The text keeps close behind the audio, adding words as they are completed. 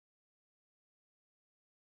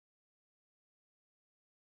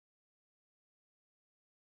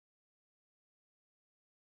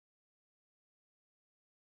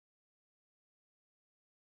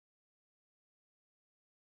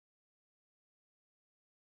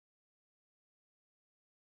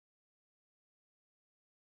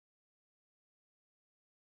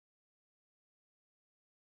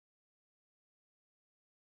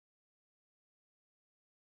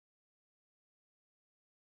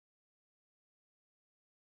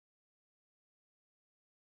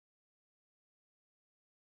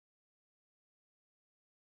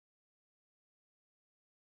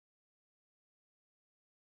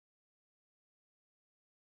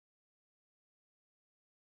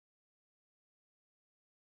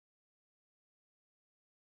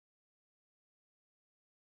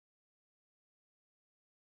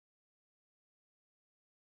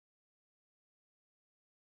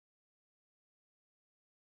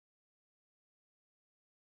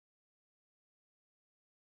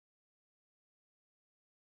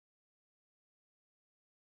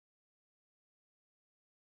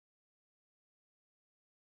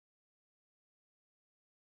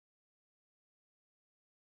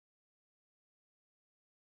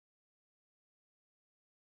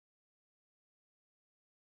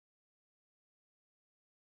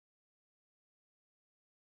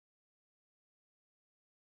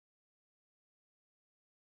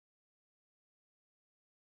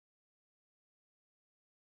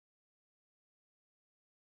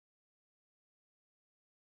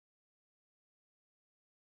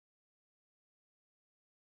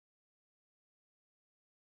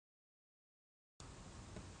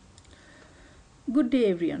Good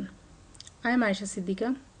day everyone. I am Ayesha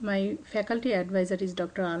Siddiqua. My faculty advisor is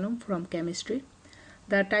Dr. Alam from chemistry.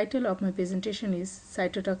 The title of my presentation is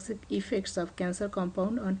Cytotoxic Effects of Cancer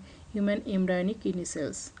Compound on Human Embryonic Kidney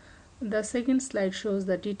Cells. The second slide shows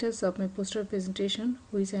the details of my poster presentation,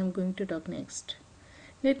 which I am going to talk next.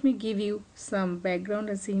 Let me give you some background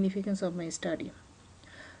and significance of my study.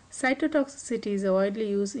 Cytotoxicity is a widely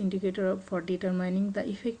used indicator for determining the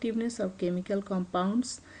effectiveness of chemical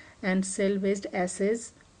compounds, and cell-based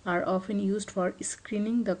assays are often used for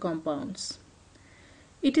screening the compounds.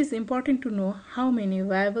 It is important to know how many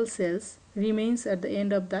viable cells remains at the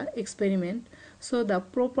end of the experiment so the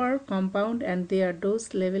proper compound and their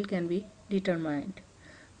dose level can be determined.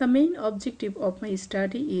 The main objective of my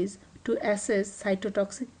study is to assess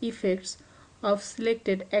cytotoxic effects of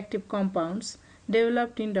selected active compounds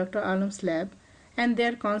developed in Dr. Alam's lab and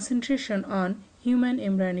their concentration on human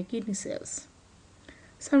embryonic kidney cells.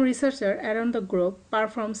 Some researchers around the globe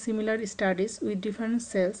perform similar studies with different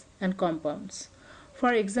cells and compounds.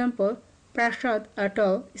 For example, Prasad et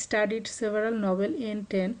al. Studied several novel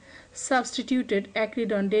N10 substituted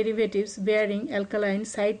acridone derivatives bearing alkaline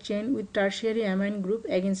side chain with tertiary amine group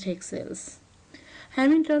against HEK cells.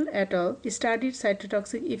 Hamilton et al. Studied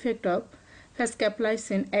cytotoxic effect of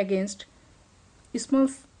fascaplycin against small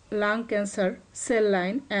lung cancer cell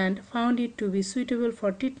line and found it to be suitable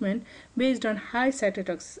for treatment based on high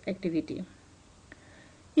cytotoxic activity.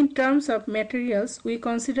 In terms of materials, we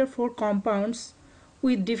consider 4 compounds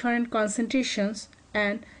with different concentrations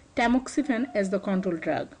and tamoxifen as the control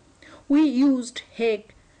drug. We used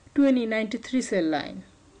HEK 2093 cell line.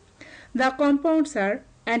 The compounds are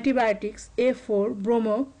antibiotics A4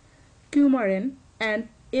 bromo coumarin and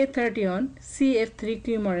A31 CF3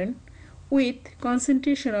 coumarin with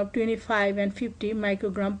concentration of 25 and 50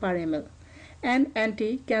 microgram per ml, and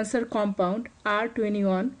anti-cancer compound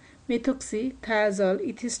R21 methoxythiazole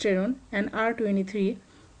ethisterone and R23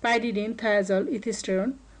 pyridine thiazole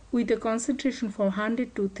ethisterone with a concentration from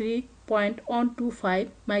 100 to 3.125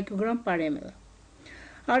 microgram per ml.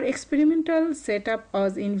 Our experimental setup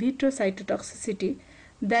was in vitro cytotoxicity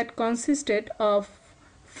that consisted of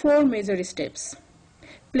 4 major steps: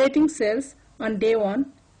 plating cells on day 1,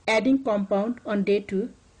 adding compound on day 2,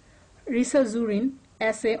 risazurin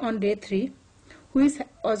assay on day 3, which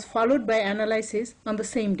was followed by analysis on the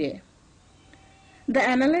same day. The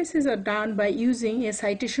analyses are done by using a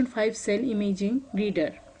citation 5 cell imaging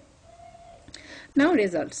reader. Now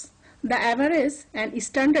results. The average and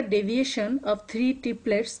standard deviation of 3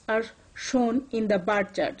 triplets are shown in the bar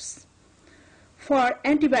charts. For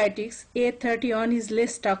antibiotics, A31 is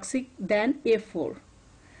less toxic than A4.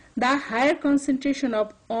 The higher concentration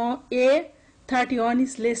of A31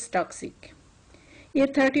 is less toxic.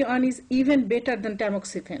 A31 is even better than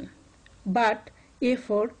tamoxifen, but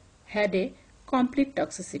A4 had a complete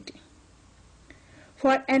toxicity.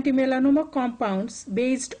 For antimelanoma compounds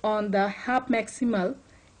based on the half maximal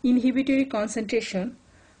inhibitory concentration,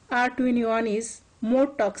 R21 is more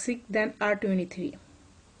toxic than R23.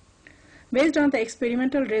 Based on the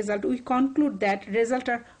experimental result, we conclude that results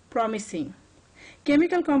are promising.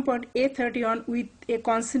 Chemical compound A31 with a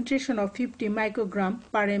concentration of 50 microgram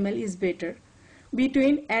per ml is better.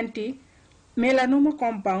 Between anti-melanoma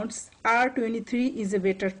compounds, R23 is a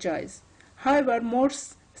better choice. However, more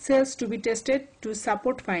cells to be tested to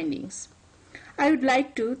support findings. I would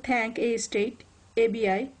like to thank AState,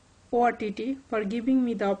 ABI, ORTT for giving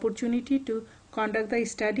me the opportunity to conduct the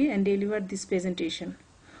study and deliver this presentation.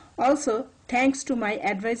 Also, thanks to my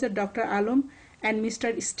advisor Dr. Alam and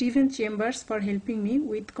Mr. Stephen Chambers for helping me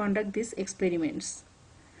with conduct these experiments.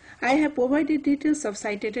 I have provided details of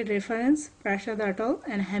cited reference, Prasad et al.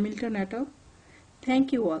 And Hamilton et al.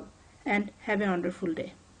 Thank you all and have a wonderful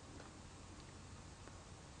day.